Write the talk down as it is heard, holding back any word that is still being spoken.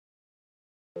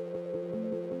Hello,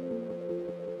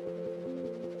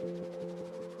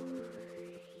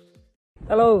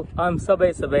 I'm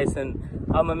Sabe Sabesan.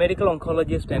 I'm a medical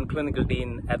oncologist and clinical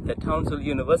dean at the Townsville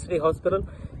University Hospital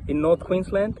in North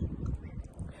Queensland.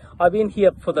 I've been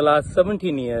here for the last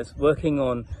 17 years working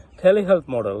on telehealth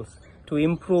models to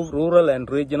improve rural and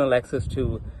regional access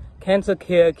to cancer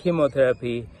care,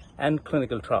 chemotherapy, and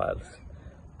clinical trials.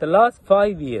 The last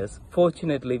 5 years,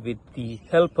 fortunately, with the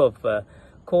help of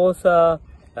COSA,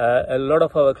 a lot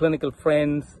of our clinical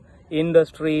friends,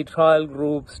 industry, trial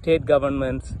groups, state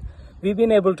governments, we've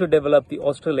been able to develop the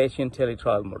Australasian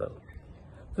Teletrial Model.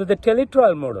 So the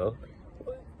Teletrial Model,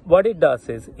 what it does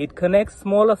is it connects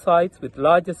smaller sites with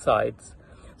larger sites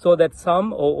so that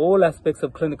some or all aspects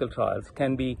of clinical trials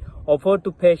can be offered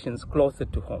to patients closer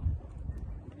to home.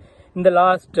 In the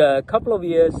last couple of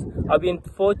years, I've been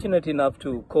fortunate enough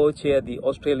to co-chair the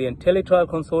Australian Teletrial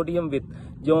Consortium with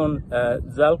John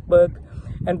Zalkberg.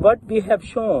 And what we have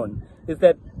shown is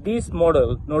that this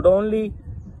model not only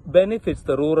benefits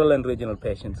the rural and regional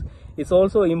patients, it's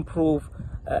also improve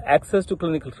access to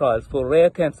clinical trials for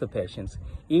rare cancer patients,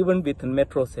 even within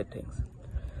metro settings.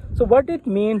 So what it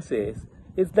means is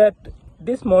that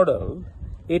this model,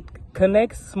 it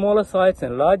connects smaller sites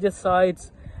and larger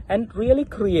sites and really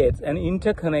creates an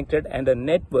interconnected and a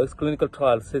networked clinical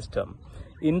trial system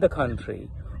in the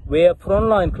country where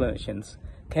frontline clinicians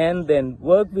can then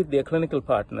work with their clinical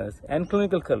partners and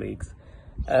clinical colleagues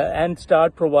and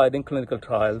start providing clinical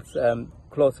trials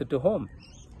closer to home.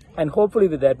 And hopefully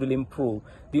with that will improve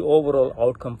the overall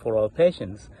outcome for our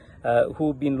patients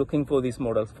who've been looking for these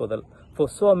models for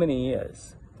so many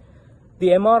years. The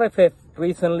MRFF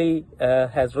recently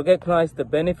has recognized the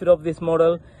benefit of this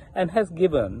model and has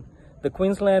given the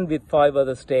Queensland with 5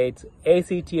 other states,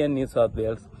 ACT and New South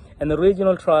Wales, and the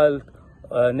Regional Trial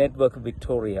Network of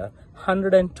Victoria,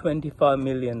 $125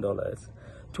 million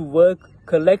to work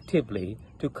collectively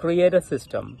to create a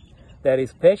system that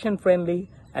is patient-friendly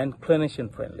and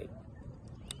clinician-friendly.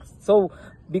 So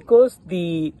because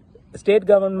the state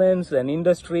governments and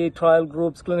industry, trial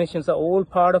groups, clinicians are all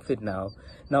part of it now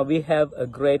we have a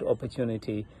great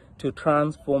opportunity to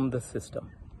transform the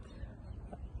system.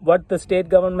 What the state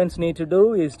governments need to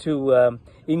do is to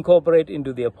incorporate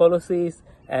into their policies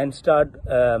and start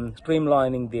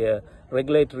streamlining their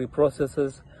regulatory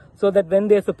processes so that when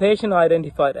there's a patient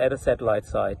identified at a satellite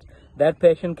site, that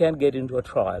patient can get into a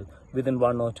trial within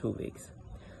 1 or 2 weeks.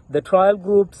 The trial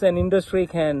groups and industry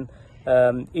can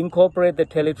incorporate the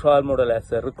teletrial model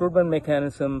as a recruitment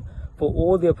mechanism for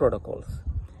all their protocols.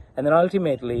 And then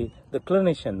ultimately, the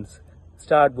clinicians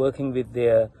start working with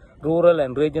their rural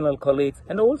and regional colleagues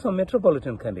and also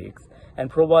metropolitan colleagues and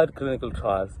provide clinical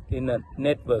trials in a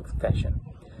network fashion.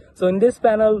 So in this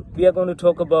panel, we are going to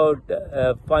talk about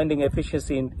finding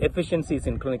efficiencies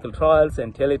in clinical trials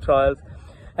and teletrials.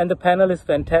 And the panel is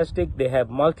fantastic. They have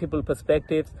multiple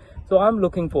perspectives. So I'm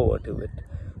looking forward to it.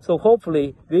 So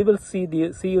hopefully we will see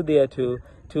you there too,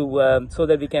 so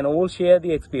that we can all share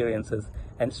the experiences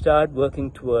and start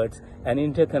working towards an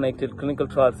interconnected clinical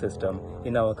trial system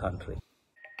in our country.